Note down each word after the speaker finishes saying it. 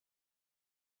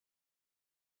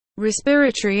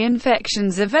Respiratory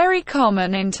infections are very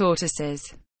common in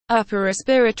tortoises. Upper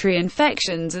respiratory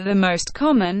infections are the most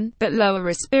common, but lower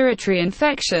respiratory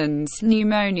infections,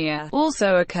 pneumonia,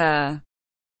 also occur.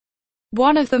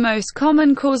 One of the most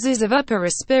common causes of upper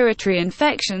respiratory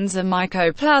infections are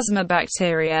Mycoplasma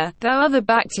bacteria, though other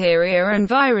bacteria and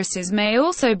viruses may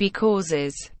also be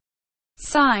causes.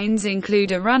 Signs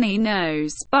include a runny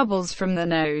nose, bubbles from the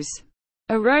nose,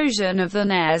 erosion of the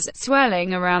nares,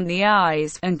 swelling around the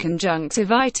eyes, and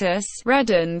conjunctivitis,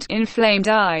 reddened, inflamed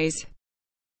eyes.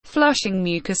 Flushing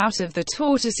mucus out of the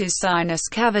tortoise's sinus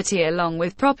cavity along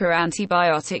with proper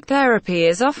antibiotic therapy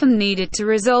is often needed to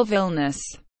resolve illness.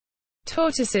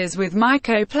 Tortoises with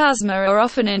mycoplasma are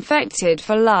often infected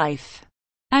for life,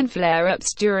 and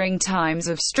flare-ups during times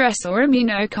of stress or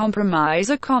immunocompromise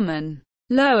are common.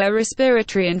 Lower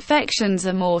respiratory infections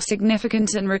are more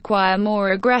significant and require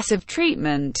more aggressive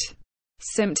treatment.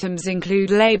 Symptoms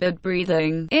include labored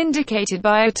breathing, indicated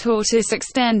by a tortoise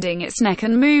extending its neck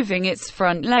and moving its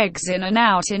front legs in and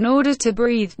out in order to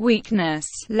breathe, weakness,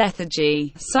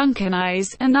 lethargy, sunken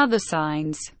eyes, and other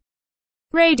signs.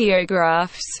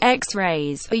 Radiographs,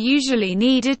 X-rays, are usually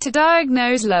needed to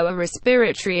diagnose lower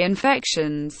respiratory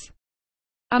infections.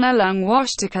 And a lung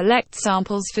wash to collect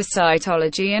samples for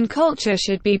cytology and culture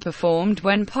should be performed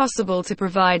when possible to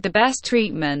provide the best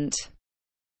treatment.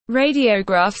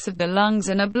 Radiographs of the lungs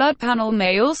and a blood panel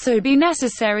may also be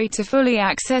necessary to fully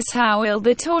assess how ill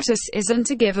the tortoise is and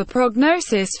to give a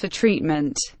prognosis for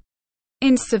treatment.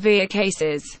 In severe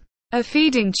cases, a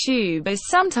feeding tube is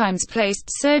sometimes placed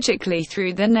surgically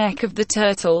through the neck of the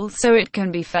turtle so it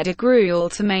can be fed a gruel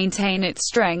to maintain its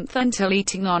strength until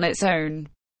eating on its own.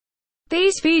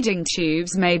 These feeding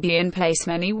tubes may be in place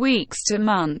many weeks to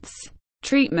months.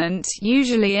 Treatment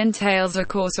usually entails a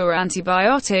course or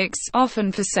antibiotics,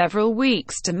 often for several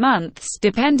weeks to months,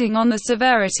 depending on the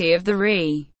severity of the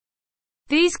RE.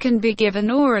 These can be given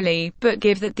orally, but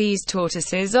given that these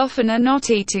tortoises often are not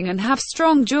eating and have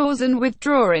strong jaws and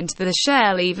withdraw into the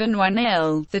shell even when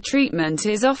ill, the treatment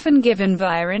is often given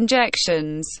via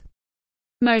injections.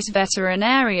 Most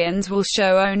veterinarians will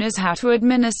show owners how to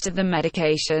administer the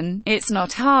medication. It's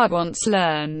not hard once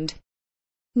learned.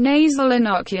 Nasal and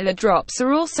ocular drops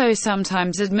are also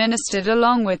sometimes administered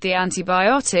along with the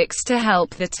antibiotics to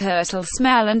help the turtle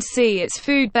smell and see its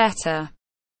food better.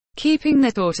 Keeping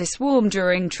the tortoise warm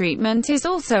during treatment is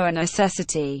also a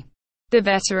necessity. The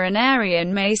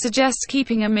veterinarian may suggest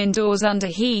keeping them indoors under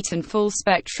heat and full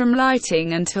spectrum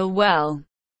lighting until well.